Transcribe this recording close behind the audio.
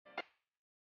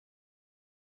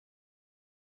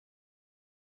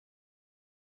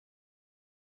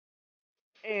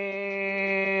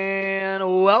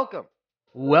And welcome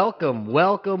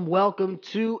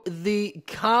to the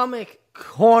Comic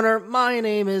Corner. My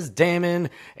name is Damon,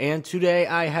 and today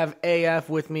I have AF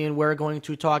with me, and we're going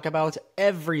to talk about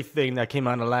everything that came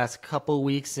out in the last couple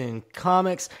weeks in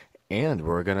comics. And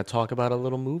we're going to talk about a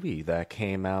little movie that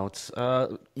came out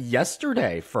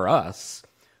yesterday for us.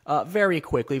 Very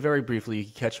quickly, very briefly, you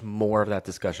can catch more of that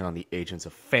discussion on the Agents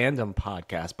of Fandom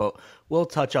podcast, but we'll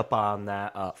touch up on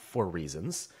that for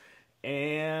reasons.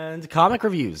 And comic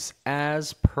reviews.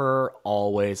 As per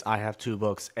always, I have 2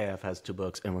 books, AF has 2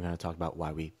 books, and we're going to talk about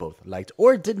why we both liked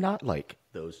or did not like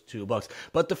those 2 books.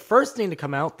 But the first thing to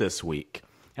come out this week,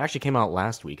 actually came out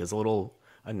last week, is a little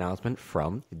announcement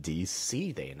from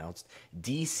DC. They announced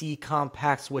DC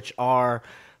Compacts, which are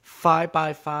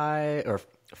 5x5 or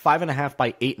 5.5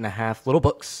 by 8.5 little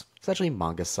books, essentially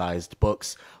manga-sized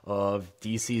books of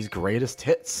DC's greatest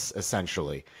hits,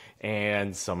 essentially.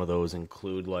 And some of those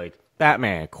include like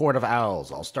Batman, Court of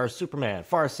Owls, All-Star Superman,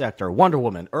 Far Sector, Wonder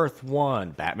Woman, Earth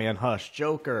One, Batman Hush,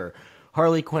 Joker,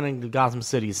 Harley Quinn and the Gotham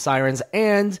City Sirens,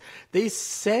 and they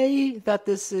say that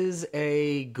this is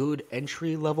a good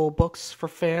entry-level books for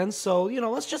fans, so,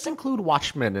 let's just include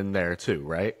Watchmen in there too,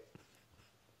 right?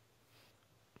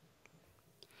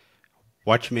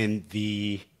 Watchmen,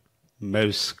 the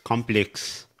most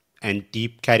complex and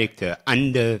deep character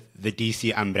under the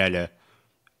DC umbrella,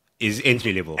 is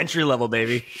entry level. Entry level,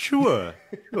 baby. Sure.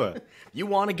 You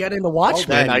want to get into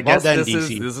Watchmen? I guess well done,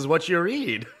 this DC. is what you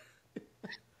read.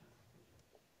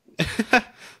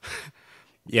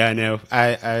 Yeah, no,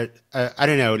 I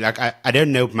don't know. Like, I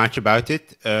don't know much about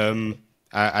it.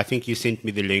 I think you sent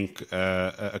me the link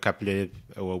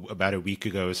about a week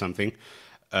ago or something.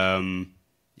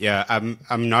 Yeah, I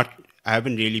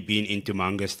haven't really been into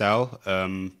manga style.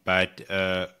 But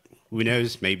who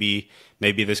knows? Maybe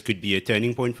this could be a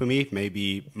turning point for me.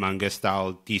 Maybe manga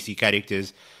style DC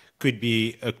characters could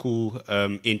be a cool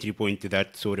entry point to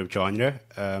that sort of genre.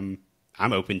 I'm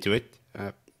open to it.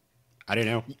 I don't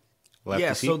know. We'll have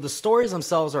to see. So the stories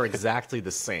themselves are exactly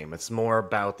the same. It's more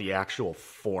about the actual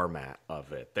format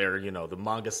of it. They're, the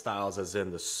manga styles as in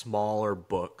the smaller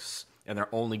books, and they're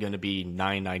only going to be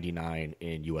 $9.99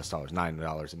 in US dollars,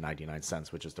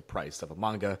 $9.99, which is the price of a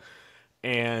manga.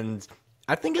 And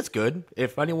I think it's good.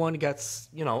 If anyone gets,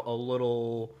 a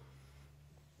little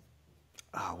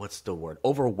what's the word?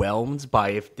 Overwhelmed by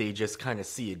if they just kind of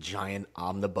see a giant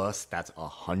omnibus that's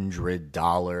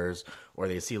 $100, or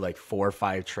they see like 4 or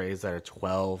 5 trays that are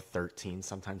 $12, $13,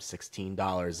 sometimes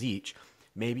 $16 each.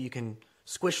 Maybe you can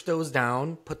squish those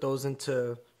down, put those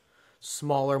into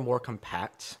smaller, more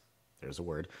compact, there's a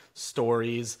word,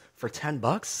 stories for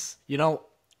 $10.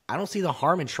 I don't see the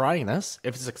harm in trying this.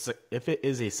 If it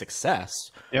is a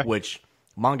success, Yeah. which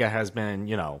manga has been,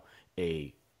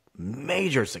 a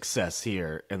major success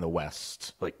here in the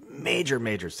West, like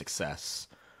major success.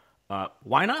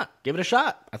 Why not give it a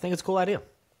shot? I think it's a cool idea.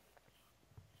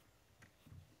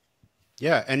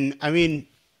 Yeah, and I mean,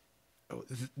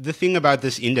 the thing about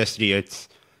this industry, it's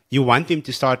you want them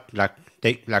to start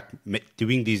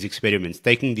doing these experiments,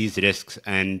 taking these risks,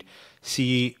 and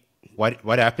see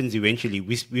what happens eventually.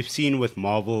 We've seen with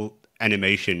Marvel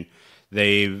animation,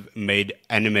 they've made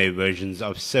anime versions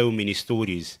of so many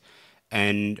stories,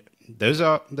 and those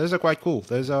are quite cool.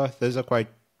 Those are quite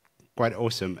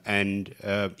awesome. And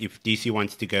if DC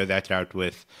wants to go that route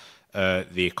with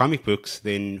the comic books,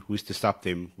 then who's to stop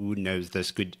them? Who knows?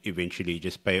 This could eventually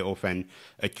just pay off, and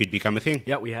it could become a thing.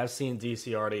 Yeah, we have seen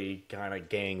DC already kind of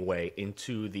gangway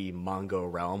into the manga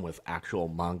realm with actual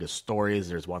manga stories.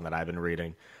 There's one that I've been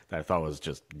reading that I thought was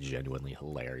just genuinely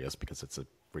hilarious because it's a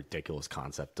ridiculous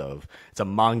concept of, it's a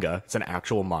manga, it's an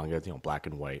actual manga, black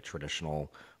and white,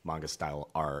 traditional manga style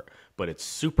art, but it's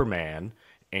Superman,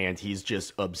 and he's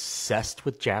just obsessed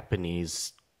with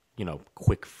Japanese,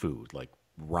 quick food, like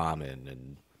ramen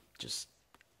and just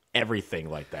everything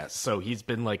like that. So he's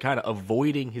been like kind of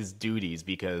avoiding his duties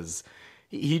because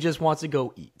he just wants to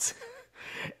go eat.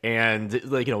 And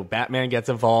Batman gets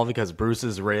involved because Bruce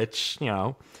is rich,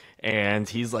 and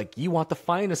he's like, you want the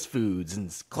finest foods,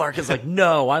 and Clark is like,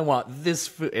 no, I want this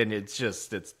food. And it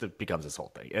becomes this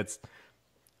whole thing. It's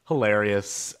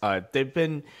hilarious. They've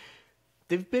been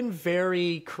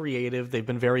very creative. They've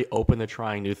been very open to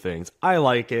trying new things. I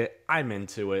like it. I'm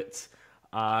into it.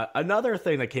 Another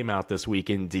thing that came out this week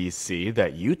in DC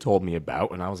that you told me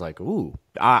about, and I was like, ooh,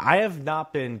 I have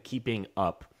not been keeping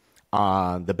up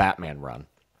on the Batman run.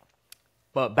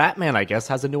 But Batman, I guess,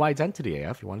 has a new identity,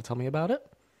 AF. You want to tell me about it?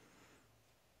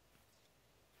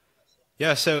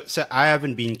 Yeah, so I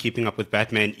haven't been keeping up with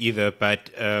Batman either,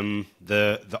 but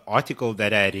the article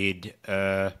that I read,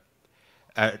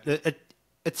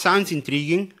 it sounds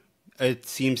intriguing. It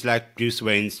seems like Bruce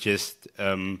Wayne's just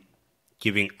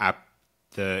giving up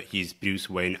his Bruce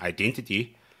Wayne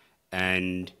identity,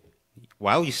 and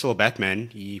while he's still Batman,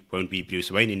 he won't be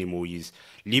Bruce Wayne anymore. He's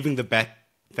leaving the Bat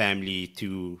family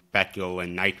to Batgirl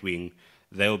and Nightwing.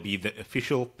 They'll be the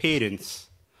official parents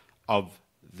of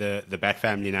the Bat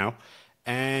family now,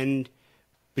 and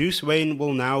Bruce Wayne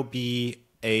will now be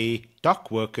a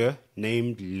dock worker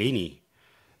named Lenny.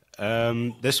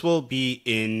 This will be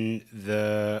in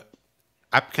the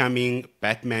upcoming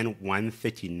Batman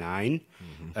 139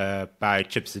 by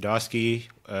Chip Zdarsky,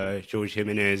 George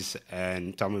Jimenez,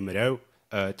 and Tommy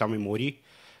Morty.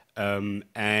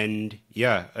 And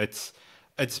yeah, it's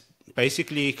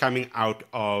basically coming out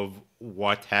of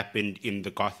what happened in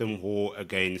the Gotham War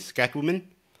against Catwoman.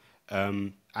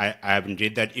 I haven't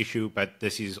read that issue, but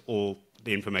this is all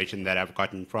the information that I've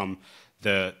gotten from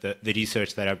the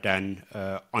research that I've done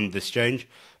on this change.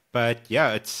 But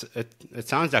yeah, it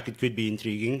sounds like it could be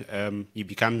intriguing. He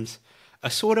becomes a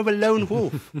sort of a lone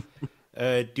wolf.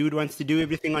 Dude wants to do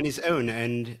everything on his own,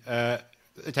 and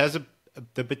it has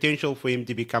the potential for him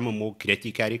to become a more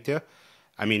gritty character.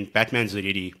 I mean, Batman's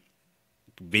already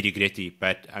very gritty,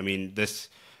 but I mean, there's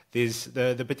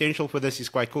the potential for this is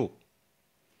quite cool.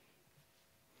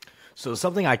 So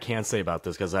something I can say about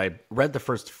this, because I read the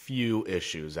first few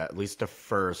issues, at least the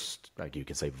first, like you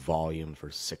could say, volume for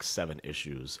 6-7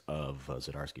 issues of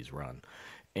Zdarsky's run.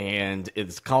 And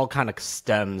it's all kind of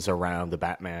stems around the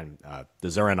Batman, the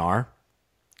Zur-En-Arrh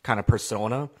kind of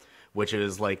persona, which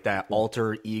is like that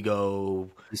alter ego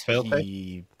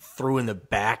he threw in the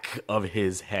back of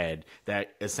his head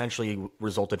that essentially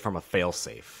resulted from a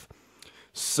failsafe.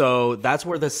 So that's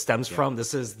where this stems from.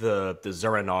 This is the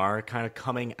Zur-En-Arrh kind of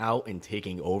coming out and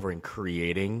taking over and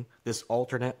creating this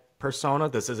alternate persona.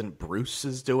 This isn't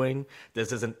Bruce's doing.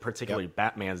 This isn't particularly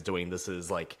Batman's doing. This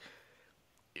is like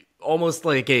almost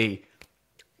like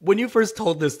when you first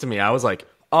told this to me, I was like,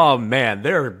 oh man,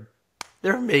 they're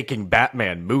making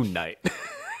Batman Moon Knight.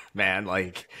 Man,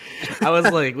 like, I was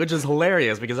like, which is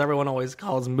hilarious because everyone always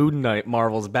calls Moon Knight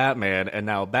Marvel's Batman, and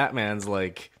now Batman's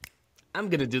like, I'm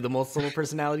going to do the multiple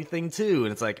personality thing too.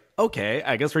 And it's like, okay,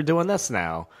 I guess we're doing this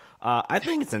now. I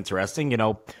think it's interesting. You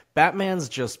know, Batman's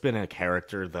just been a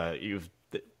character that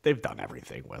they've done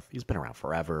everything with. He's been around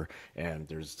forever. And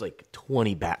there's like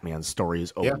 20 Batman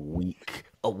stories a week,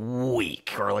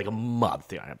 or like a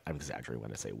month. Yeah, I'm exaggerating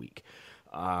when I say week.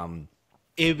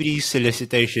 Every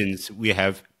solicitations, we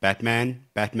have Batman.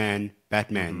 Batman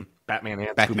and Batman.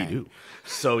 Scooby-Doo.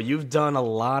 So you've done a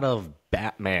lot of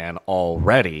Batman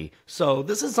already. So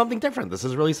this is something different. This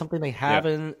is really something they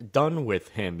haven't done with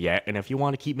him yet. And if you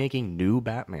want to keep making new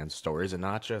Batman stories and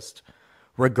not just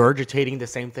regurgitating the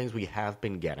same things we have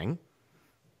been getting,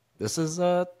 this is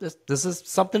this is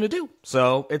something to do.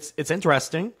 So it's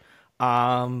interesting.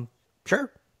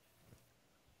 Sure.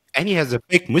 And he has a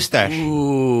fake mustache.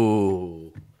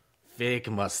 Ooh,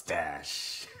 fake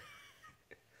mustache.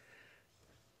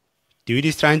 Dude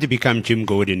is trying to become Jim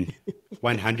Gordon,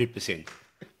 100%.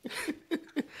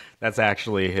 That's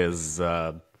actually his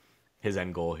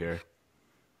end goal here.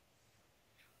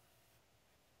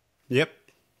 Yep.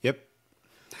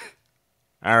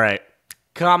 All right,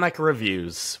 comic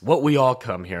reviews. What we all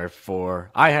come here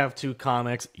for. I have 2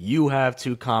 comics. You have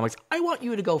 2 comics. I want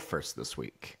you to go first this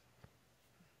week.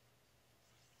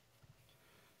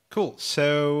 Cool.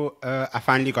 So I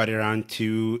finally got around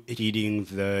to reading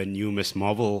the new Miss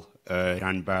Marvel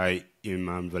run by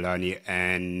Imam Vellani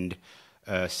and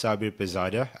Sabir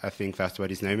Pezada. I think that's what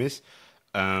his name is.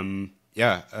 I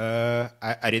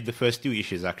read the first 2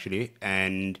 issues actually,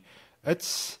 and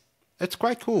it's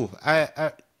quite cool.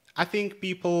 I think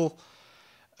people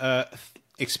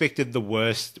expected the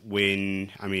worst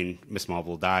when, I mean, Miss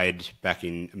Marvel died back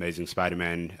in Amazing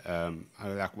Spider-Man. I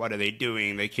was like, what are they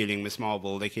doing? They're killing Miss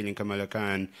Marvel. They're killing Kamala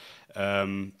Khan.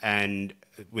 And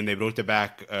when they brought her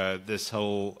back, this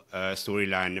whole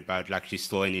storyline about, like, she's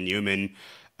still an Inhuman,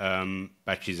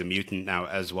 but she's a mutant now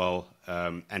as well.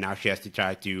 And now she has to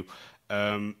try to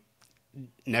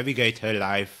navigate her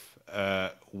life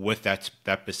with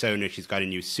that persona. She's got a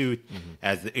new suit,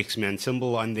 has the X-Men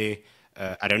symbol on there.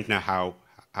 I don't know how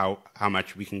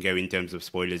much we can go in terms of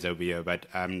spoilers over here, but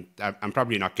I'm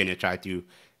probably not going to try to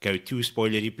go too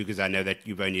spoilery because I know that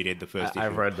you've only read the first issue.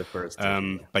 I've read the first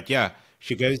issue. But yeah,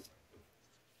 she goes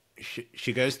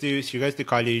to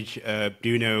college.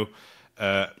 Bruno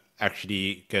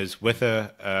actually goes with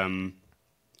her,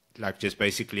 like just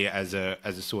basically as a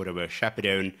sort of a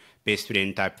chaperone, best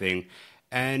friend type thing.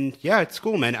 And yeah, it's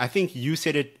cool, man. I think you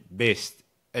said it best.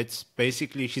 It's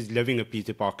basically she's living a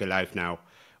Peter Parker life now.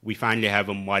 We finally have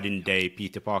a modern day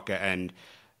Peter Parker, and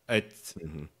It's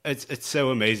it's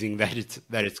so amazing that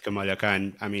it's Kamala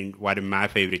Khan. I mean, one of my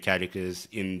favorite characters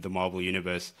in the Marvel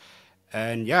universe.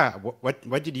 And yeah,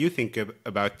 what did you think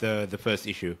about the first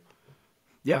issue?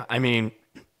 Yeah, I mean,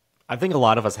 I think a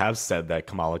lot of us have said that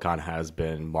Kamala Khan has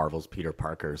been Marvel's Peter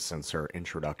Parker since her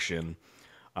introduction.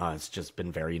 It's just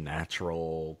been very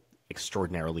natural,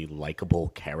 extraordinarily likable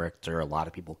character. A lot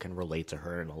of people can relate to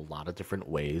her in a lot of different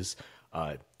ways,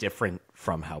 different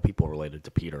from how people related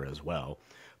to Peter as well.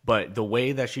 But the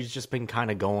way that she's just been kind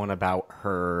of going about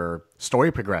her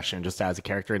story progression, just as a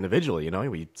character individually,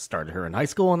 we started her in high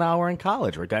school and now we're in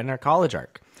college. We're getting our college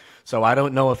arc. So I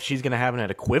don't know if she's going to have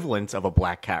an equivalent of a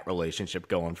Black Cat relationship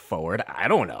going forward. I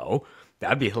don't know.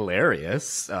 That'd be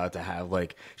hilarious to have.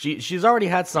 Like she's already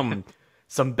had some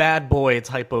bad boy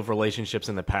type of relationships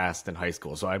in the past in high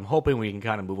school. So I'm hoping we can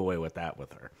kind of move away with that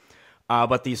with her.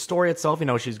 But the story itself,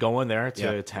 she's going there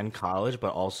to attend college,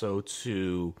 but also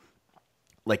to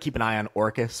keep an eye on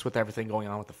Orcus with everything going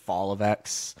on with the fall of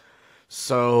X.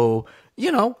 So,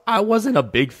 I wasn't a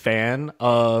big fan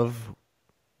of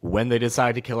when they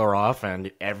decided to kill her off, and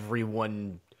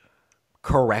everyone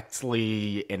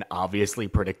correctly and obviously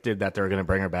predicted that they're going to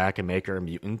bring her back and make her a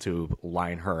mutant to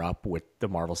line her up with the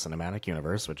Marvel Cinematic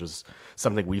Universe, which is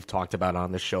something we've talked about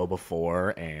on the show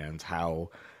before, and how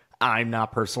I'm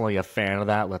not personally a fan of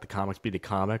that. Let the comics be the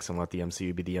comics and let the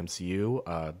MCU be the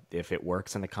MCU. If it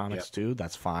works in the comics too,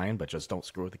 that's fine, but just don't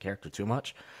screw with the character too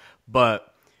much.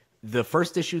 But the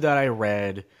first issue that I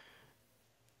read,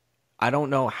 I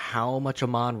don't know how much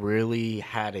Amon really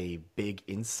had a big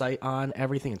insight on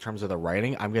everything in terms of the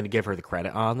writing. I'm going to give her the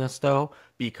credit on this, though,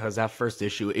 because that first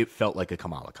issue, it felt like a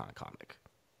Kamala Khan comic.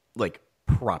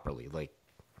 Properly.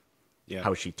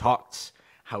 How she talked,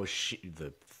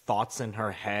 the thoughts in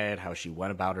her head, how she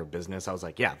went about her business. I was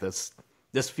like, yeah, this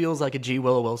feels like a G.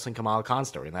 Willow Wilson Kamala Khan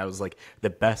story. And that was, the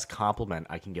best compliment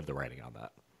I can give the writing on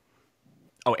that.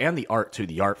 Oh, and the art, too.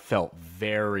 The art felt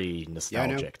very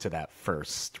nostalgic to that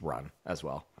first run as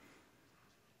well.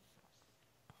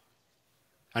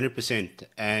 100%.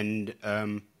 And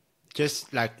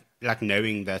just like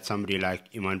knowing that somebody like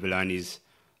Iman Vellani is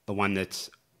the one that's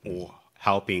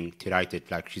helping to write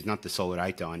it. She's not the sole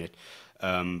writer on it.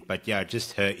 But yeah,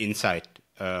 just her insight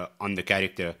on the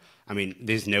character. I mean,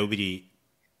 there's nobody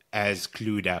as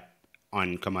clued up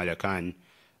on Kamala Khan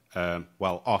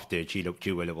after G.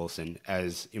 Willow Wilson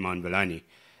as Iman Vellani.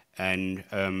 And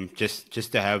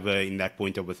just to have her in that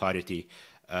point of authority,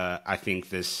 I think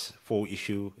this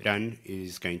 4-issue run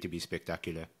is going to be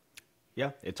spectacular.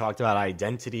 Yeah, it talked about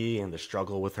identity and the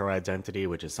struggle with her identity,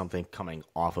 which is something coming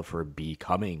off of her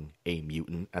becoming a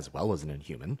mutant as well as an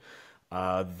Inhuman.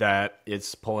 That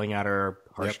it's pulling at her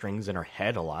heartstrings in her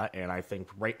head a lot, and I think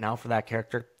right now for that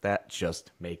character, that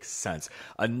just makes sense.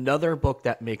 Another book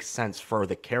that makes sense for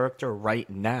the character right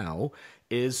now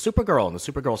is Supergirl, and the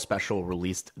Supergirl Special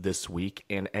released this week.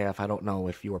 And AF, I don't know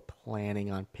if you were planning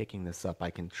on picking this up. I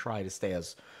can try to stay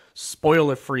as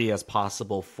spoiler-free as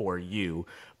possible for you,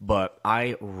 but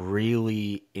I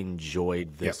really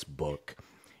enjoyed this book.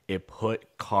 It put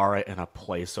Kara in a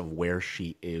place of where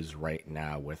she is right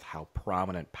now with how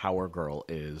prominent Power Girl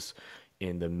is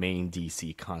in the main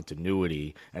DC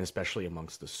continuity, and especially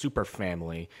amongst the super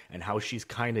family, and how she's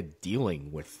kind of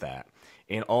dealing with that.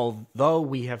 And although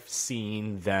we have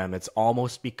seen them, it's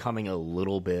almost becoming a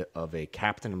little bit of a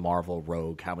Captain Marvel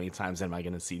rogue. How many times am I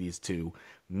going to see these two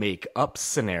make up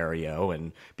scenario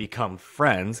and become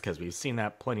friends? Because we've seen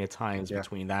that plenty of times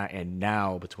between that and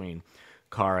now between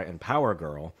Kara and Power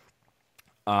Girl.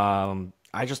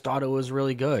 I just thought it was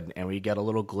really good, and we get a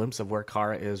little glimpse of where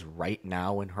Kara is right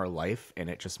now in her life, and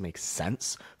it just makes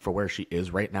sense for where she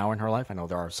is right now in her life. I know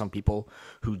there are some people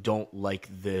who don't like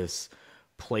this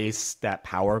place that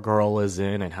Power Girl is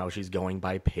in and how she's going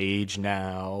by Paige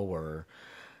now, or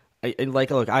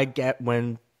look, I get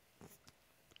when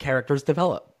characters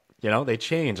develop. They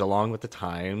change along with the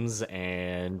times,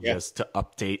 and just to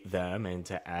update them and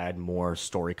to add more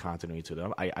story continuity to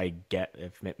them. I get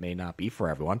if it may not be for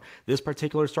everyone. This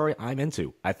particular story I'm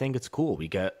into. I think it's cool. We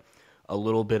get a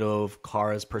little bit of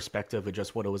Kara's perspective of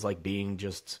just what it was like being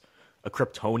just a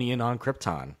Kryptonian on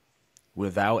Krypton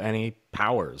without any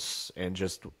powers and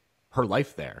just her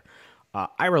life there.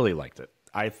 I really liked it.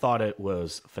 I thought it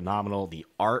was phenomenal. The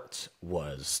art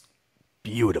was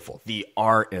beautiful. The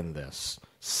art in this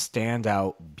stand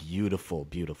out, beautiful,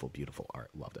 beautiful, beautiful art.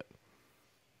 Loved it.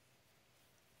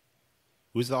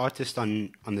 Who's the artist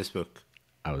on this book?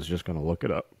 I was just gonna look it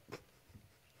up.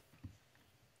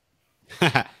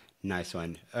 Nice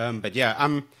one. But yeah,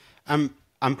 I'm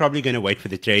probably gonna wait for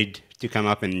the trade to come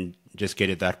up and just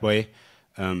get it that way,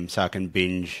 so I can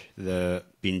binge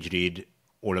read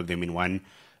all of them in one.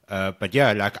 But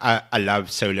yeah, like I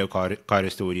love solo Kara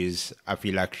stories. I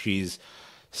feel like she's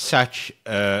such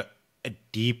a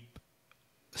deep,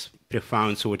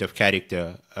 profound sort of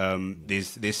character.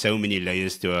 There's so many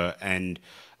layers to her, and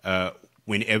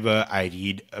whenever I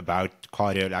read about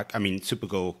Kara, like I mean,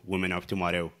 Supergirl, Woman of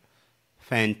Tomorrow,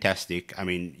 fantastic. I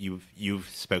mean, you've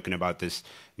spoken about this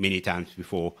many times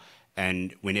before,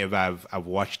 and whenever I've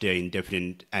watched her in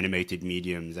different animated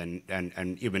mediums and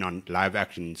even on live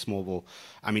action Smallville,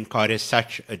 I mean, Kara is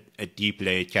such a deep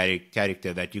layered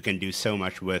character that you can do so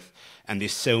much with, and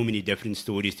there's so many different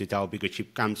stories to tell because she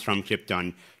comes from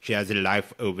Krypton. She has a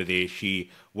life over there. She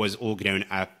was all grown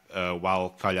up while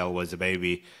Kal-El was a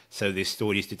baby. So there's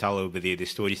stories to tell over there.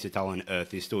 There's stories to tell on Earth.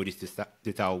 There's stories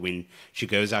to tell when she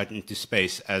goes out into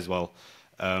space as well.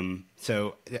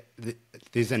 So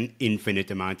there's an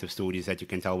infinite amount of stories that you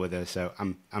can tell with her. So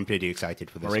I'm pretty excited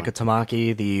for this Marika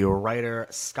Tamaki, the writer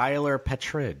Skylar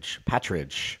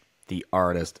Patridge, the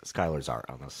artist Skylar's art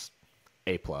on this.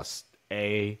 A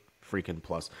freaking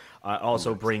plus.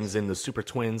 Also brings in the Super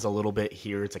Twins a little bit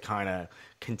here to kind of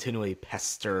continually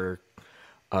pester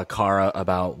Kara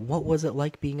about what was it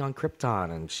like being on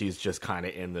Krypton, and she's just kind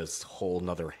of in this whole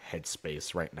nother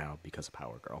headspace right now because of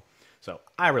Power Girl. So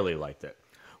I really liked it.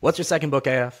 What's your second book,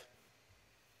 AF?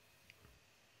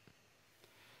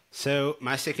 So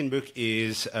my second book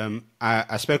is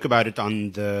I spoke about it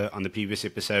on the previous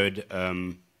episode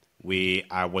where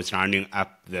I was rounding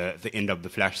up the end of the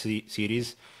Flash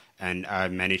series, and I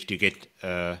managed to get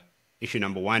issue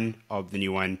number 1 of the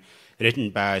new one,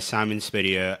 written by Simon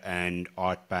Spurrier and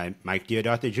art by Mike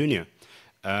Deodato Jr.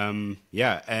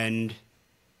 Yeah, and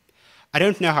I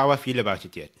don't know how I feel about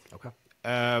it yet. Okay.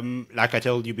 Like I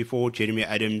told you before, Jeremy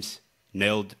Adams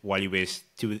nailed Wally West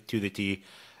to the T.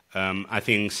 I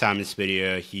think Simon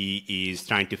Spurrier, he is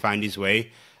trying to find his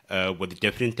way with a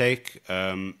different take.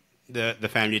 The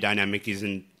family dynamic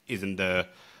isn't the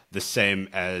same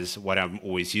as what I'm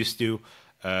always used to.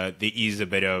 There is a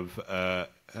bit of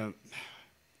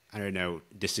I don't know,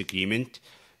 disagreement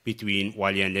between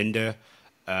Wally and Linda.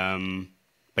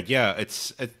 But yeah,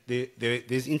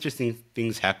 there's interesting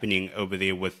things happening over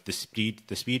there with the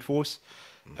Speed Force.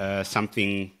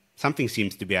 Something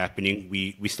seems to be happening.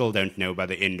 We still don't know by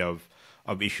the end of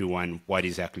issue 1 what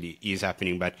exactly is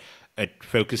happening, but it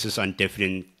focuses on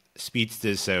different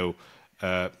speedsters. So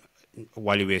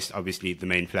Wally West, obviously the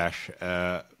main Flash,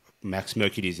 Max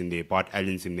Mercury's in there, Bart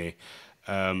Allen's in there.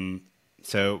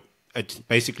 So it's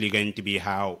basically going to be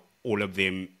how all of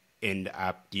them end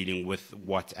up dealing with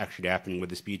what's actually happening with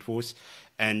the Speed Force.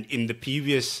 And in the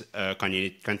previous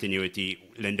continuity,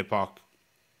 Linda Park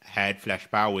had Flash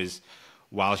powers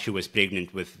while she was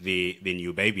pregnant with the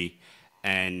new baby.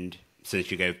 And since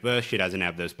she gave birth, she doesn't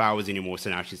have those powers anymore. So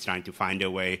now she's trying to find her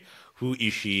way. Who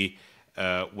is she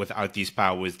without these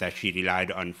powers that she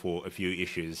relied on for a few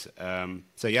issues?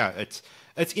 So yeah,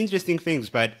 it's interesting things,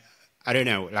 but I don't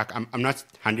know. Like I'm not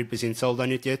 100% sold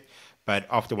on it yet, but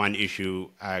after one issue,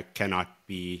 I cannot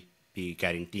be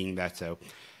guaranteeing that. So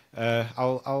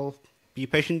I'll be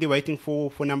patiently waiting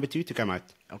for number 2 to come out.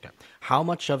 Okay. How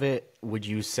much of it would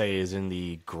you say is in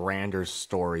the grander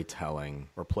storytelling,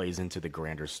 or plays into the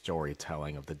grander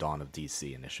storytelling of the Dawn of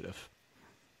DC initiative?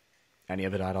 Any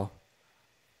of it at all?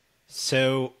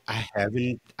 So I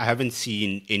haven't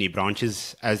seen any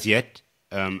branches as yet.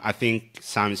 I think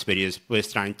Simon Spurrier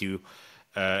was trying to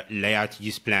lay out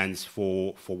his plans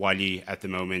for Wally at the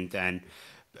moment, and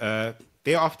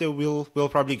thereafter we'll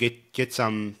probably get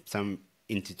some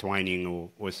intertwining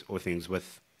or things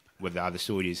with the other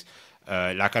stories.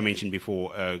 Like I mentioned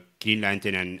before, Green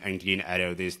Lantern and Green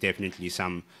Arrow, there's definitely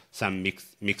some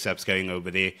mix-ups going over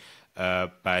there.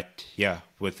 But yeah,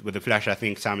 with the Flash, I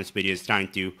think Simon Spurrier is trying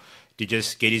to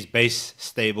just get his base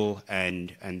stable,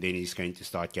 and then he's going to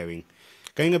start going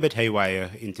a bit haywire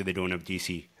into the Dawn of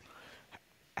DC.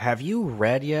 Have you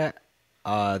read yet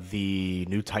the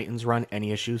New Titans run?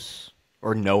 Any issues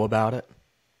or know about it?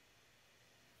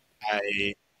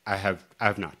 I have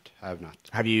not.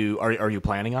 Have you? Are you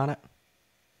planning on it?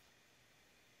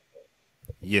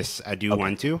 Yes, I do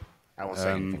want to. I won't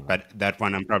say anything. But that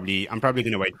one I'm probably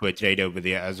going to wait for a trade over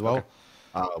there as well.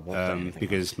 Okay.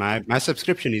 Because my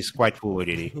subscription is quite full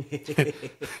already.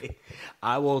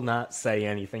 I will not say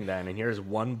anything then. And here's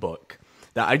one book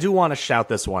that I do want to shout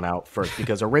this one out first,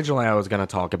 because originally I was going to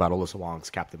talk about Alyssa Wong's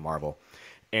Captain Marvel.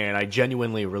 And I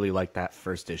genuinely really liked that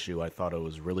first issue. I thought it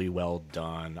was really well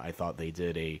done. I thought they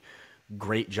did a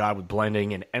great job with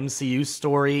blending an MCU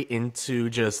story into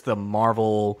just the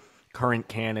Marvel current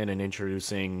canon and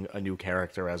introducing a new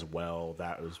character as well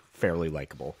that was fairly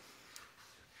likable.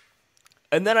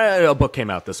 And then a book came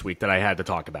out this week that I had to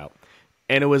talk about.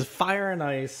 And it was Fire and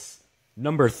Ice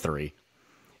 #3.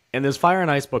 And this Fire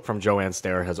and Ice book from Joanne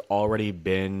Stair has already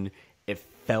been, it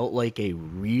felt like a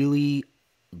really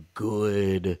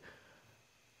good,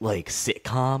 like,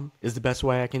 sitcom is the best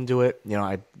way I can do it. You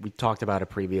know, we talked about it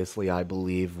previously, I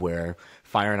believe, where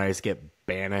Fire and Ice get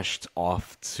banished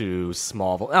off to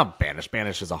Smallville. Not banished.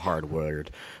 Banished is a hard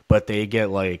word. But they get,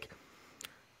 like,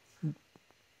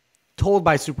 told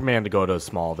by Superman to go to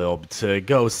Smallville to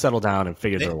go settle down and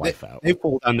figure their life out. They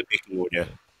pulled down the pecking order.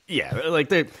 Yeah, like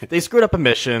they screwed up a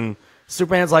mission.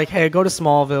 Superman's like, hey, go to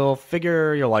Smallville,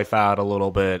 figure your life out a little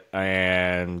bit,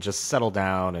 and just settle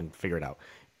down and figure it out.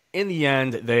 In the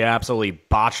end, they absolutely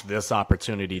botched this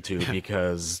opportunity too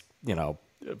because, you know,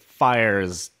 Fire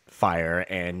is Fire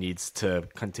and needs to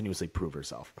continuously prove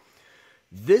herself.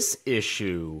 This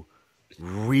issue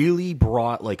really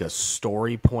brought like a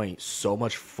story point so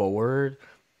much forward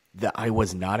that I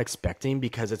was not expecting,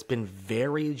 because it's been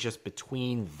very just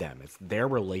between them. It's their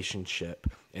relationship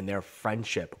and their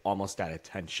friendship almost at a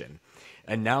tension.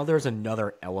 And now there's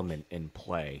another element in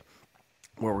play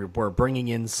where we're bringing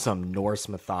in some Norse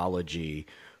mythology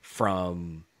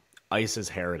from Ice's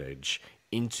heritage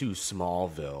into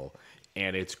Smallville,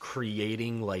 and it's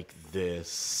creating like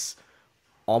this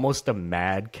almost a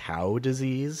mad cow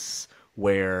disease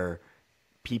where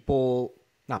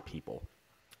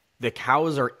the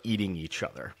cows are eating each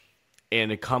other.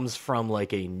 And it comes from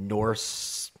like a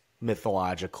Norse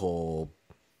mythological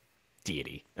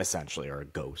deity, essentially, or a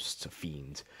ghost, a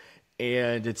fiend.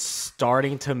 And it's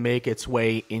starting to make its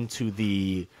way into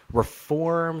the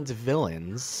reformed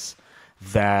villains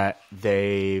that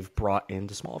they've brought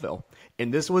into Smallville.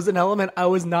 And this was an element I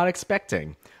was not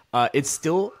expecting. It's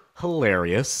still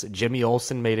hilarious. Jimmy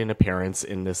Olsen made an appearance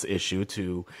in this issue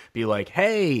to be like,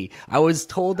 hey, I was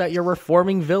told that you're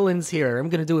reforming villains here. I'm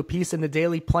going to do a piece in the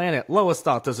Daily Planet. Lois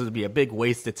thought this would be a big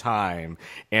waste of time.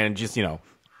 And just, you know,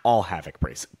 all havoc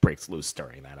breaks loose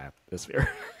during that atmosphere.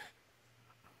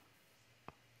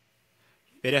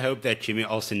 Better hope that Jimmy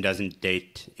Olsen doesn't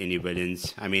date any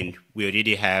villains. I mean, we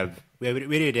already have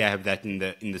that in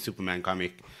the Superman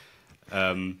comic.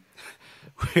 The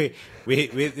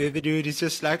dude is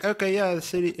just like, okay, yeah,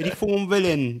 it's a reform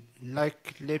villain.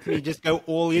 Like, let me just go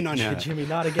all in on her. Jimmy,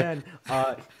 not again.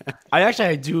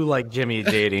 I do like Jimmy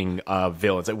dating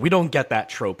villains. Like, we don't get that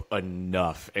trope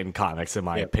enough in comics, in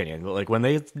my opinion. But, like, when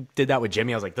they did that with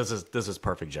Jimmy, I was like, this is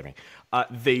perfect, Jimmy.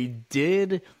 They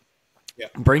did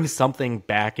bring something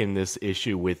back in this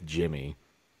issue with Jimmy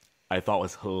I thought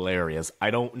was hilarious.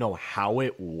 I don't know how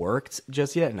it worked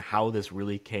just yet and how this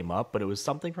really came up, but it was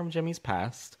something from Jimmy's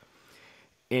past,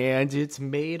 and it's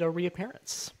made a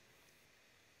reappearance.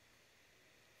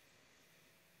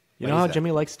 You know how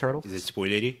Jimmy likes turtles? Is it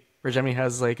spoilery? Where Jimmy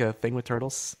has like a thing with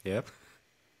turtles? Yep.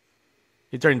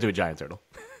 He turned into a giant turtle.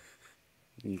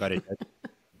 Got it.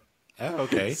 Oh,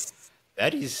 okay.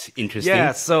 That is interesting.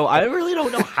 Yeah, so I really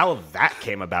don't know how that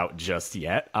came about just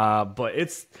yet, but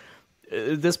it's...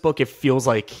 This book, it feels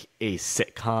like a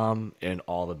sitcom in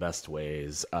all the best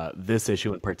ways. This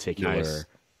issue in particular, nice.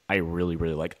 I really,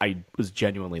 really like. I was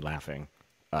genuinely laughing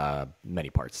many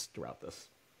parts throughout this.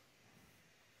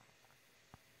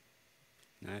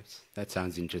 Nice. That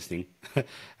sounds interesting.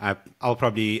 I'll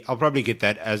probably get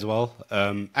that as well.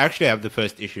 I actually have the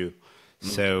first issue,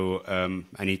 so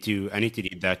I need to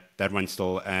read that one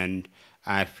still. And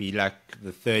I feel like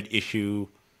the third issue.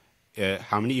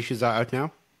 How many issues are out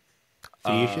now?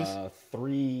 3 issues?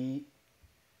 Three.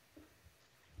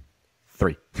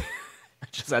 I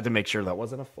just had to make sure that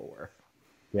wasn't a 4.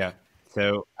 Yeah.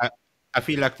 So I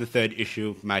feel like the third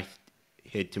issue might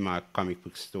head to my comic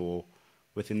book store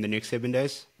within the next 7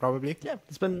 days, probably. Yeah,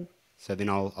 it's been... So then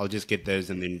I'll just get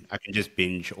those, and then I can just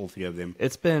binge all 3 of them.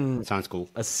 It's been... Sounds cool.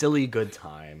 A silly good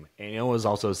time. And it was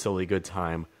also a silly good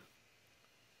time.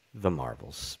 The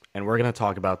Marvels. And we're going to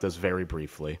talk about this very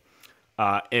briefly.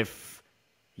 If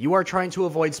you are trying to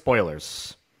avoid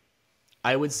spoilers,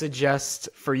 I would suggest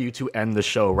for you to end the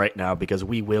show right now, because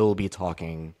we will be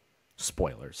talking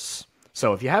spoilers.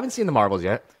 So if you haven't seen The Marvels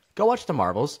yet, go watch The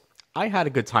Marvels. I had a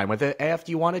good time with it. AF,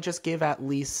 do you want to just give at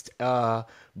least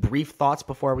brief thoughts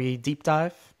before we deep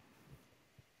dive?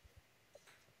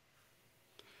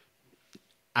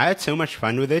 I had so much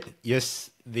fun with it.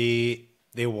 Yes, there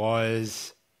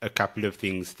was a couple of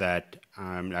things that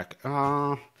I'm like,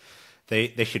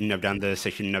 They shouldn't have done this. They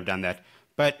shouldn't have done that.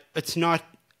 But it's not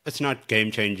game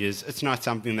changers. It's not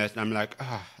something that I'm like,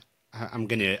 I'm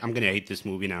gonna hate this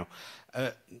movie now.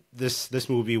 This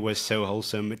movie was so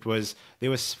wholesome. There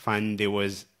was fun. There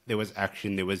was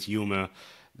action. There was humor.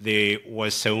 There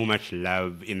was so much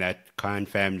love in that Khan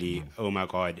family. Oh my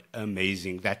God,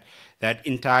 amazing! That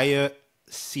entire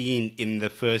scene in the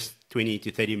first 20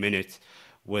 to 30 minutes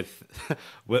with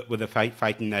with the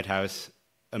fight in that house,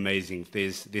 amazing.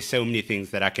 There's so many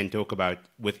things that I can talk about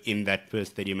within that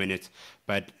first 30 minutes,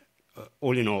 but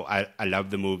all in all, I love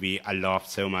the movie. I laughed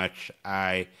so much.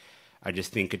 I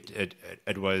just think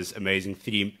it was amazing.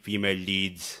 3 female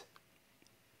leads,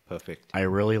 perfect. I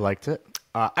really liked it.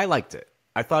 I liked it.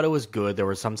 I thought it was good. There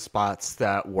were some spots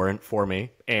that weren't for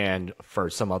me, and for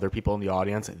some other people in the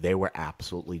audience, they were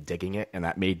absolutely digging it, and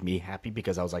that made me happy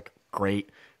because I was like,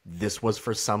 great, this was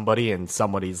for somebody, and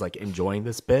somebody's like enjoying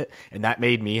this bit, and that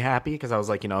made me happy because I was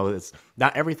like, it's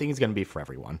not everything is going to be for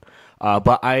everyone.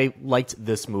 But I liked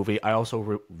this movie. I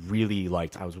also really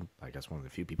liked. I was, I guess, one of the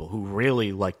few people who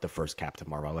really liked the first Captain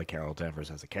Marvel. I like Carol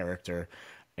Danvers as a character,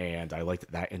 and I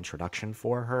liked that introduction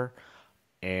for her,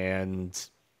 and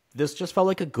this just felt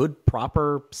like a good,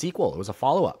 proper sequel. It was a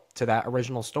follow-up to that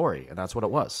original story, and that's what it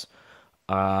was.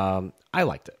 I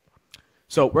liked it.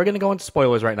 So we're going to go into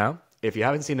spoilers right now. If you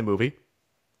haven't seen the movie,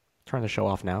 turn the show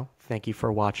off now. Thank you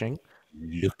for watching.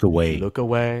 Look away. Look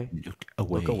away. Look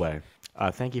away. Look away.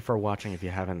 Thank you for watching if you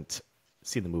haven't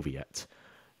seen the movie yet.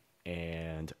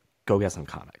 And go get some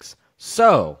comics.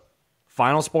 So,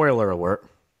 final spoiler alert.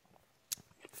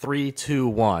 3, 2,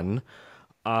 1.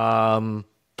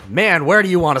 Man, where do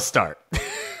you want to start?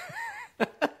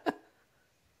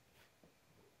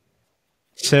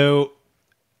 So,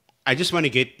 I just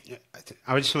want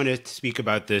to speak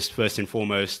about this first and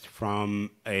foremost from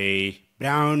a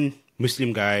brown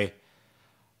Muslim guy.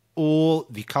 All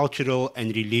the cultural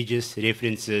and religious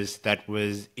references that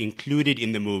was included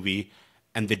in the movie,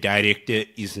 and the director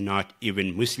is not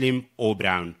even Muslim or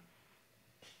brown.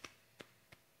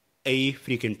 A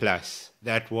freaking plus.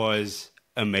 That was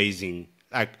amazing.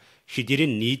 Like, she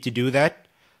didn't need to do that.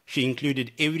 She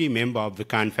included every member of the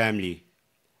Khan family.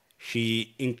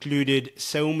 She included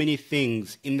so many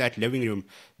things in that living room.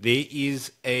 There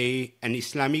is an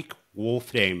Islamic wall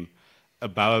frame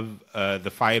above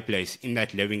the fireplace in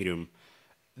that living room.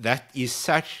 That is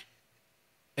such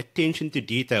attention to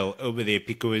detail over there,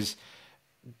 because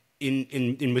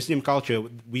in Muslim culture,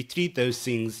 we treat those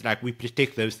things like we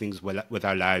protect those things with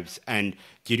our lives. And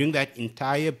during that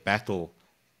entire battle,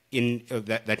 in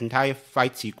that entire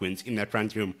fight sequence in that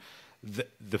front room,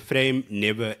 the frame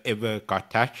never ever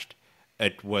got touched.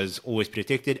 It was always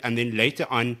protected. And then later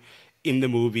on in the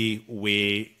movie,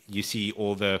 where you see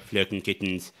all the flirting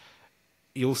kittens,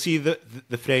 you'll see the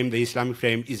frame, the Islamic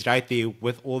frame, is right there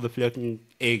with all the flirting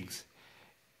eggs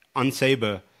on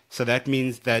Saber. So that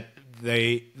means that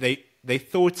they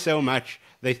thought so much.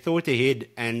 They thought ahead,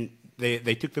 and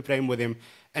they took the frame with them.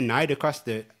 And Nia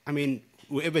DaCosta, I mean,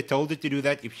 whoever told her to do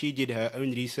that, if she did her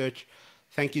own research,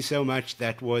 thank you so much.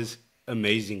 That was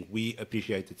amazing. We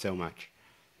appreciate it so much.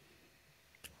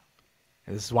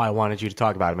 This is why I wanted you to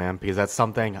talk about it, man, because that's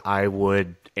something I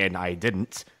would, and I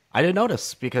didn't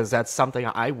notice, because that's something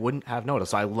I wouldn't have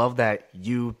noticed. So I love that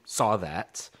you saw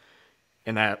that,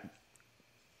 and that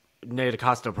Nia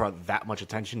DaCosta brought that much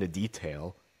attention to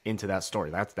detail into that story.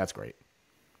 That's great.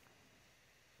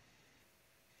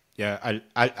 Yeah,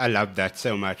 I love that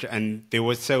so much. And there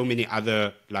was so many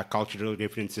other like cultural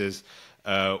references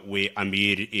where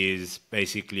Amir is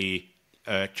basically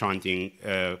chanting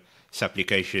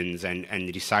supplications and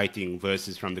reciting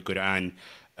verses from the Quran.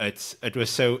 It was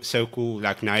so cool.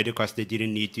 Like Nia DaCosta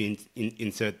didn't need to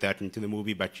insert that into the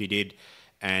movie, but she did,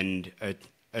 and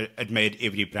it made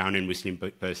every brown and Muslim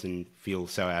person feel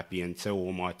so happy and so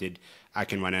warm-hearted. I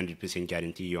can 100%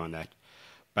 guarantee you on that.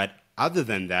 But other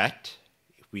than that,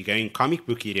 if we're going comic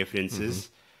booky references,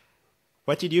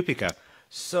 what did you pick up?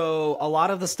 So a lot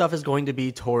of the stuff is going to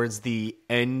be towards the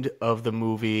end of the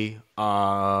movie,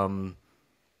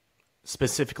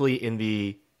 specifically in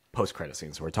the post-credit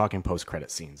scenes. So we're talking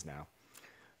post-credit scenes now.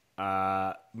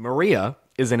 Maria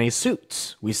is in a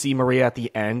suit. We see Maria at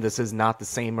the end. This is not the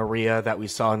same Maria that we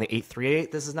saw in the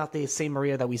 838. This is not the same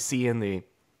Maria that we see in the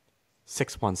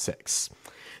 616.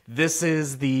 This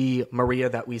is the Maria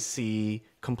that we see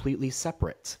completely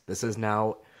separate. This is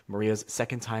now Maria's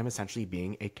second time essentially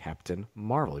being a Captain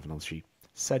Marvel, even though she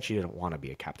said she didn't want to be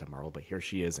a Captain Marvel, but here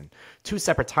she is in 2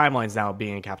 separate timelines now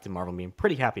being a Captain Marvel, being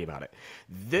pretty happy about it.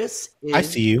 This is... I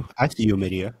see you,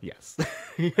 Maria. Yes.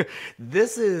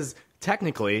 This is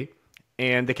technically,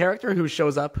 and the character who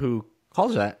shows up, who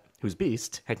calls that, who's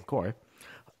Beast, Hank McCoy,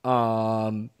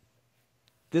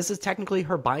 this is technically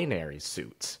her binary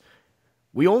suit.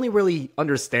 We only really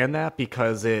understand that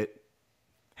because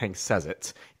Hank says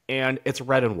it, and it's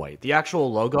red and white. The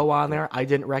actual logo on there, I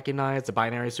didn't recognize. The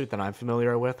binary suit that I'm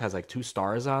familiar with has like 2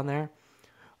 stars on there.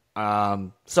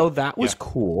 So that was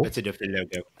cool. It's a different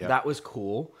logo. Yeah. That was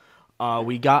cool.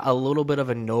 We got a little bit of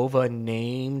a Nova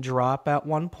name drop at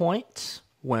one point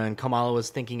when Kamala was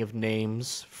thinking of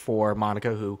names for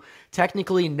Monica, who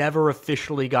technically never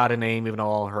officially got a name, even though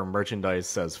all her merchandise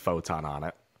says Photon on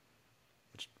it.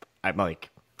 I'm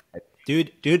like,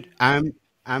 Dude, I'm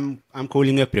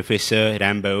calling her Professor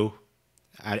Rambo.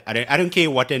 I don't care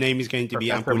what her name is going to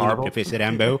be. I'm Professor calling her Marvel. Professor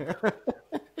Rambo.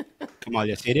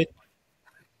 Kamala said it.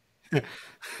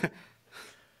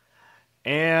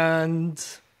 And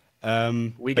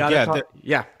we But got yeah, to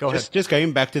yeah, go ahead. just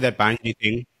going back to that binary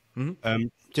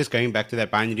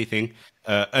thing.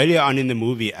 Earlier on in the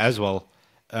movie as well,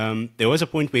 there was a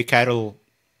point where Carol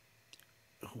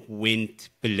went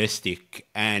ballistic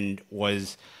and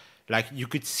was like, you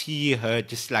could see her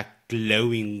just like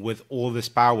glowing with all this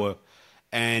power.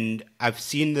 And I've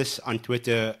seen this on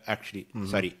Twitter, actually,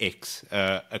 sorry, X,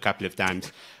 a couple of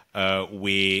times,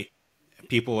 where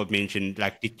people have mentioned,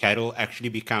 like, did Carol actually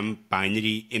become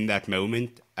binary in that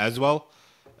moment as well?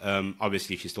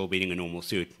 Obviously, she's still wearing a normal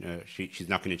suit. She's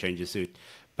not going to change the suit.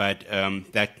 But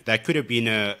that could have been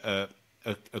a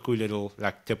cool little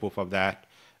like tip off of that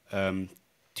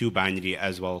to binary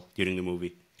as well during the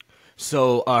movie.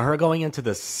 So her going into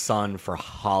the sun for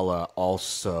Hala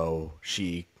also,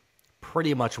 she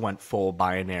pretty much went full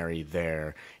binary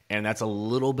there. And that's a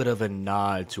little bit of a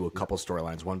nod to a couple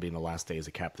storylines, one being the last days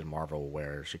of Captain Marvel,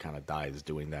 where she kind of dies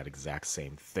doing that exact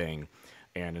same thing.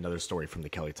 And another story from the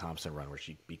Kelly Thompson run where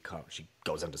she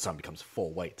goes into the sun, becomes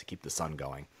full white to keep the sun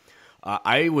going.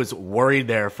 I was worried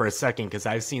there for a second because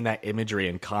I've seen that imagery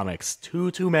in comics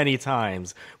too many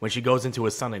times when she goes into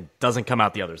a sun and doesn't come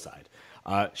out the other side.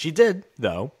 She did,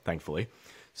 though, thankfully.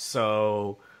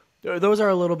 So those are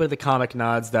a little bit of the comic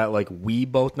nods that like we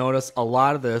both notice. A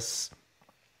lot of this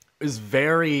is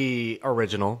very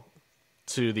original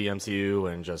to the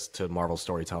MCU and just to Marvel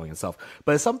storytelling itself.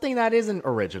 But something that isn't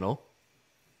original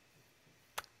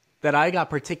that I got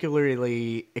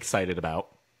particularly excited about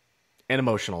and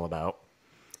emotional about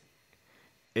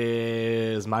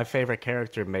is my favorite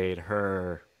character made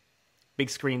her big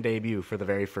screen debut for the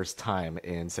very first time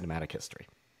in cinematic history.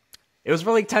 It was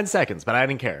for like 10 seconds, but I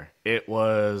didn't care. It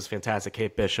was fantastic.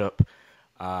 Kate Bishop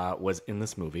was in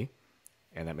this movie,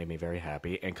 and that made me very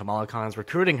happy. And Kamala Khan's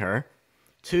recruiting her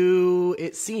to,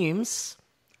 it seems,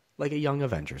 like a young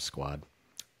Avengers squad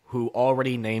who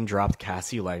already name-dropped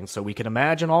Cassie Lang. So we can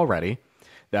imagine already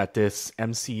that this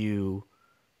MCU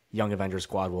Young Avengers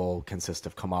squad will consist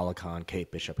of Kamala Khan,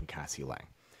 Kate Bishop, and Cassie Lang.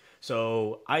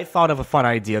 So I thought of a fun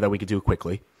idea that we could do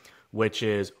quickly, which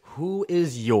is, who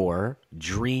is your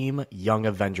dream Young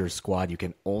Avengers squad? You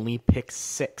can only pick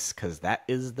 6, because that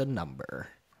is the number.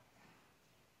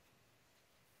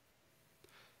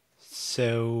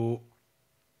 So,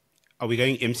 are we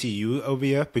going MCU over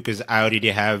here? Because I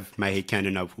already have my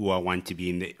headcanon of who I want to be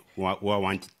in the who I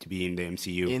want to be in the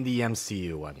MCU. In the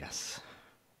MCU one, yes.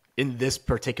 In this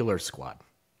particular squad.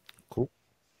 Cool.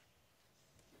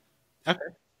 Okay.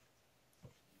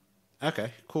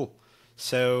 Okay, cool.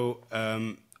 So,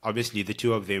 obviously, the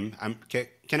two of them.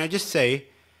 Can I just say,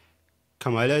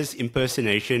 Kamala's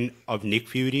impersonation of Nick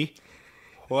Fury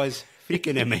was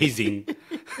freaking amazing.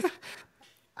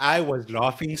 I was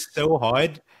laughing so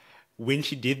hard when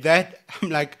she did that. I'm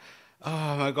like,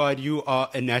 oh my God, you are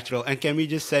a natural. And can we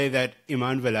just say that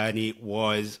Iman Vellani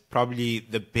was probably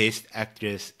the best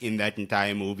actress in that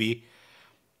entire movie?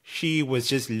 She was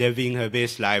just living her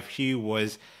best life. She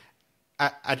was...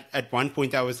 At one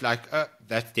point, I was like,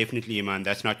 that's definitely Iman.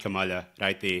 That's not Kamala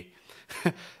right there.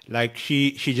 Like,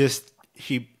 she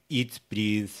eats,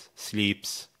 breathes,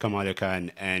 sleeps Kamala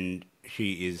Khan, and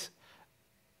she is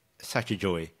such a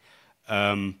joy.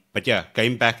 But yeah,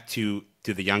 going back to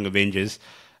the Young Avengers,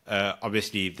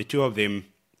 obviously the two of them,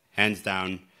 hands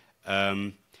down.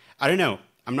 I don't know.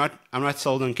 I'm not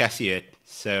sold on Cassie yet.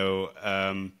 So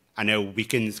I know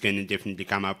Wiccan's going to definitely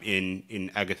come up in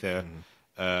Agatha.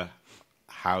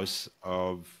 House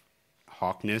of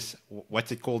Harkness.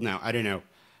 What's it called now? I don't know.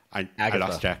 I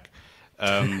lost track.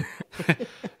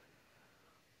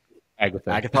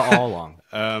 Agatha all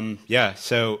along. Yeah,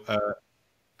 so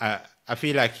I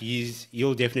feel like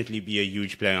he'll definitely be a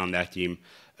huge player on that team.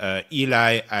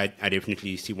 Eli, I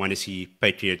definitely want to see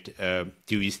Patriot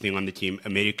do his thing on the team.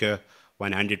 America,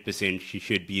 100%, she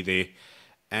should be there.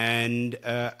 And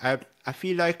I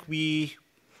feel like we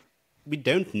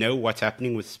don't know what's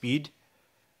happening with Speed.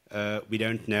 We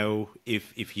don't know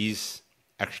if he's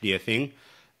actually a thing.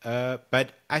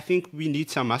 But I think we need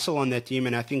some muscle on that team,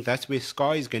 and I think that's where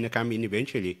Scar is going to come in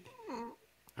eventually.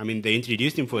 I mean, they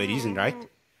introduced him for a reason, right?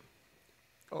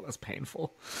 Oh, that's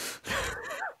painful.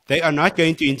 They are not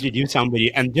going to introduce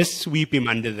somebody and just sweep him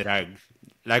under the rug.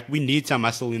 Like, we need some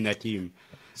muscle in that team.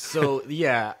 So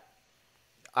yeah,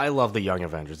 I love the Young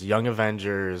Avengers. The Young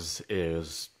Avengers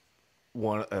is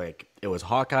one like it was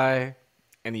Hawkeye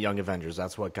and the Young Avengers.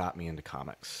 That's what got me into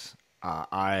comics.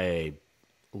 I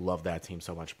love that team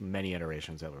so much. Many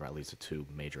iterations of it, or at least two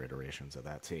major iterations of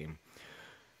that team.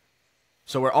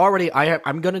 So we're already.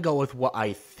 I'm gonna go with what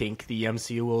I think the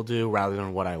MCU will do rather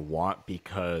than what I want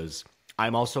because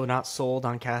I'm also not sold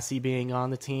on Cassie being on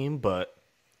the team, but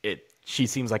she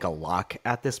seems like a lock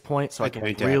at this point, so I can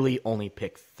really only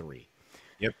pick three.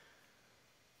 Yep.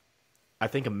 I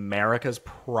think America's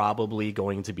probably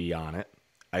going to be on it.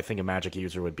 I think a magic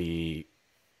user would be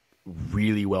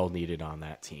really well needed on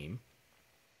that team.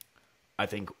 I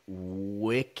think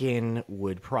Wiccan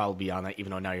would probably be on that,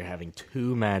 even though now you're having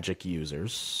two magic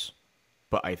users.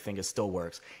 But I think it still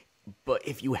works. But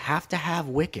if you have to have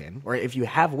Wiccan, or if you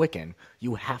have Wiccan,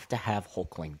 you have to have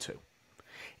Hulkling too.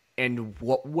 And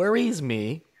what worries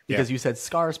me, because you said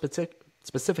Scar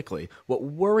specifically, what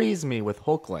worries me with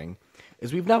Hulkling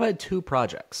is we've now had two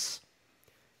projects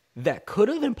that could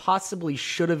have and possibly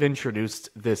should have introduced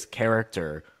this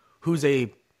character who's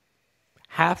a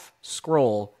half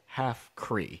Skrull, half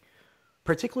Kree.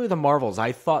 Particularly the Marvels,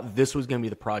 I thought this was going to be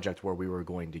the project where we were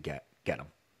going to get him.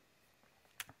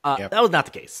 That was not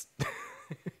the case.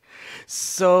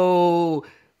 So,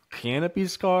 can it be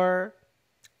Scar?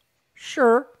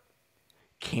 Sure.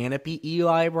 Can it be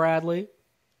Eli Bradley?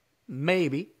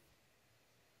 Maybe.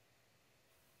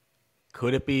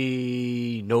 Could it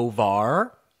be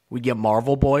Novar? We get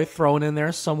Marvel Boy thrown in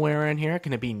there somewhere in here.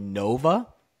 Can it be Nova?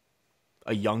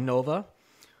 A young Nova?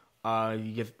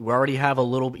 We already have a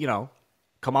little,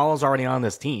 Kamala's already on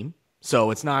this team. So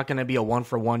it's not going to be a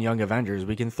one-for-one Young Avengers.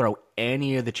 We can throw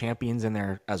any of the champions in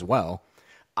there as well.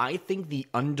 I think the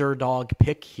underdog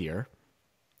pick here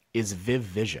is Viv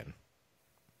Vision.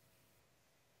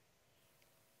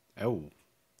 Oh,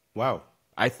 wow.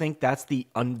 I think that's the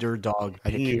underdog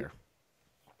pick here.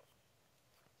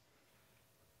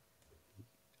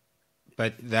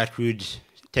 But that would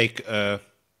take a...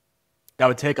 That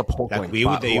would take up Hulkling.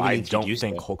 I don't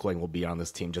think that? Hulkling will be on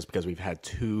this team just because we've had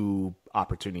two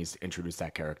opportunities to introduce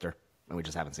that character, and we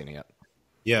just haven't seen it yet.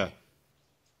 Yeah.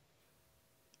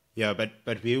 Yeah, but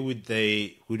where would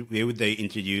they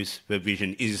introduce the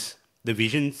Vision? Is the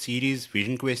Vision series,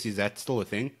 Vision Quest, is that still a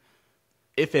thing?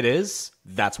 If it is,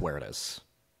 that's where it is.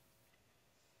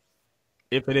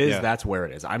 If it is, that's where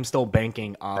it is. I'm still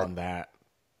banking on that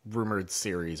rumored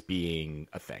series being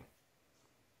a thing.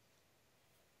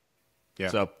 Yeah.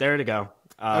 So there to go.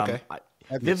 Okay.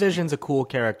 Viv Vision's a cool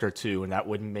character too, and that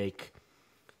would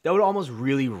almost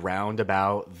really round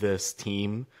about this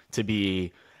team to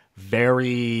be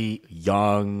very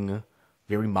young,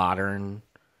 very modern,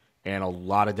 and a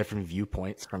lot of different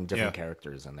viewpoints from different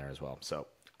characters in there as well. So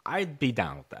I'd be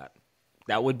down with that.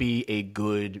 That would be a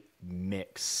good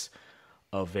mix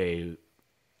of a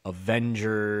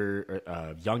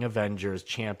Young Avengers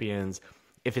champions.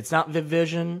 If it's not Viv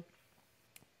Vision,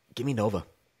 give me Nova.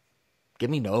 Give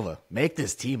me Nova. Make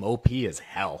this team OP as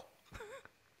hell.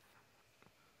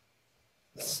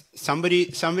 Somebody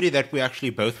that we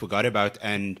actually both forgot about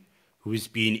and who's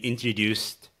been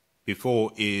introduced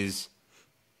before is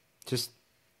just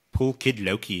pull Kid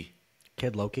Loki.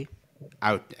 Kid Loki?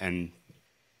 Out and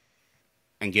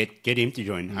get him to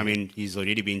join. Mm-hmm. I mean, he's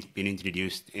already been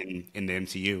introduced in the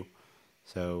MCU.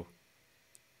 So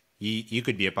he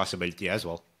could be a possibility as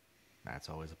well. That's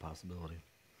always a possibility.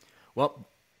 Well,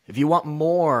 if you want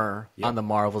more on the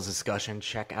Marvels discussion,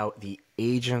 check out the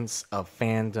Agents of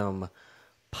Fandom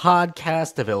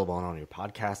podcast, available on all your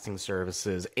podcasting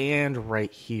services and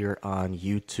right here on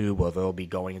YouTube, where they'll be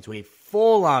going into a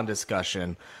full-on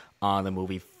discussion on the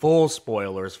movie, full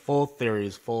spoilers, full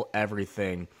theories, full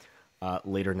everything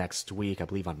later next week. I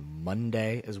believe on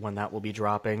Monday is when that will be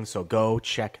dropping. So go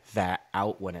check that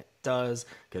out when it does,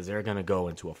 because they're going to go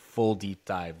into a full deep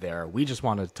dive there. We just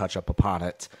wanted to touch up upon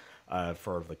it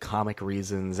for the comic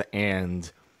reasons, and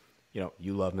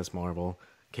you love Miss Marvel.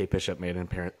 Kate Bishop made an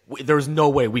appearance. There's no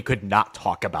way we could not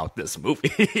talk about this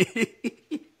movie.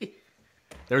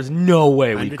 There's no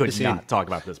way we 100%. Could not talk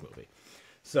about this movie.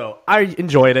 So I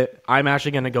enjoyed it. I'm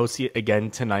actually going to go see it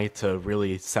again tonight to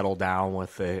really settle down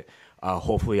with it.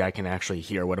 Hopefully I can actually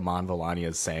hear what Iman Vellani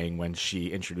is saying when she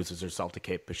introduces herself to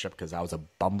Kate Bishop, because that was a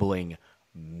bumbling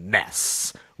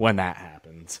mess when that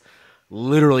happened.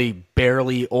 Literally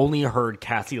barely only heard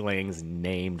Cassie Lang's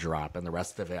name drop, and the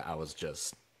rest of it I was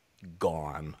just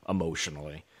gone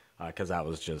emotionally, because that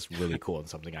was just really cool and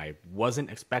something I wasn't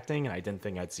expecting and I didn't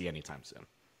think I'd see anytime soon.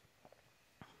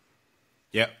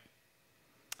 Yeah.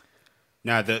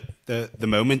 Now, the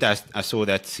moment I saw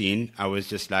that scene, I was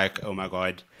just like, oh my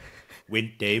God,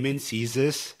 when Damon sees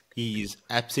this, he is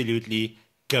absolutely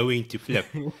going to flip.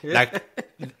 Like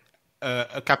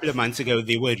a couple of months ago,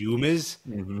 there were rumors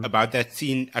about that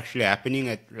scene actually happening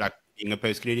at like being a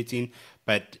post-credit scene,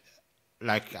 but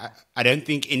like I don't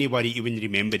think anybody even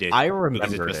remembered it I because it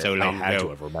remembered was it. so long I had ago. to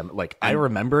have remembered. Like, I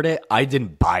remembered it. I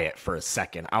didn't buy it for a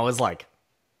second. I was like,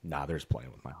 nah, there's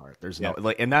playing with my heart. There's no,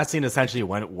 like, and that scene essentially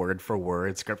went word for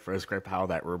word, script for script, how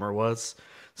that rumor was.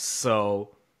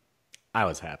 So I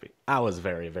was happy. I was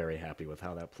very, very happy with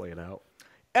how that played out.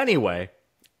 Anyway,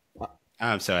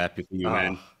 I'm so happy for you,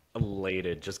 man.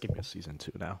 elated. Just give me a season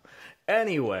 2 now.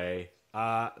 Anyway,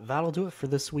 that'll do it for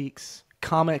this week's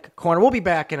Comic Corner. We'll be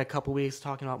back in a couple weeks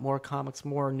talking about more comics,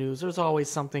 more news. There's always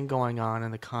something going on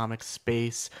in the comic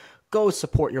space. Go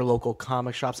support your local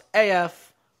comic shops.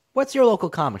 AF, what's your local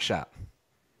comic shop?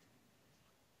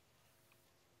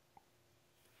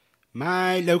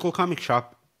 My local comic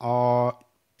shop are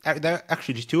there are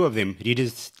actually two of them.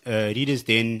 Readers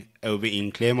Den over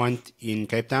in Claremont in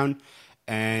Cape Town,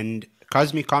 and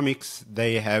Cosmic Comics.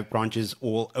 They have branches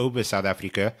all over South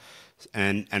Africa,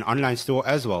 and an online store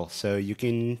as well. So you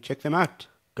can check them out.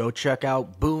 Go check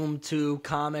out Boom 2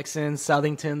 Comics in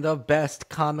Southington, the best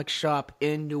comic shop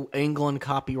in New England,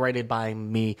 copyrighted by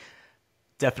me.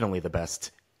 Definitely the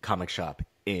best comic shop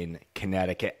in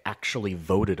Connecticut, actually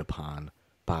voted upon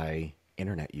by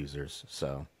internet users.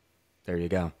 So there you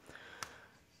go.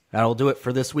 That'll do it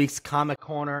for this week's Comic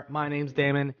Corner. My name's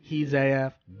Damon. He's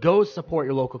AF. Go support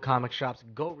your local comic shops.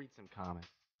 Go read some comics.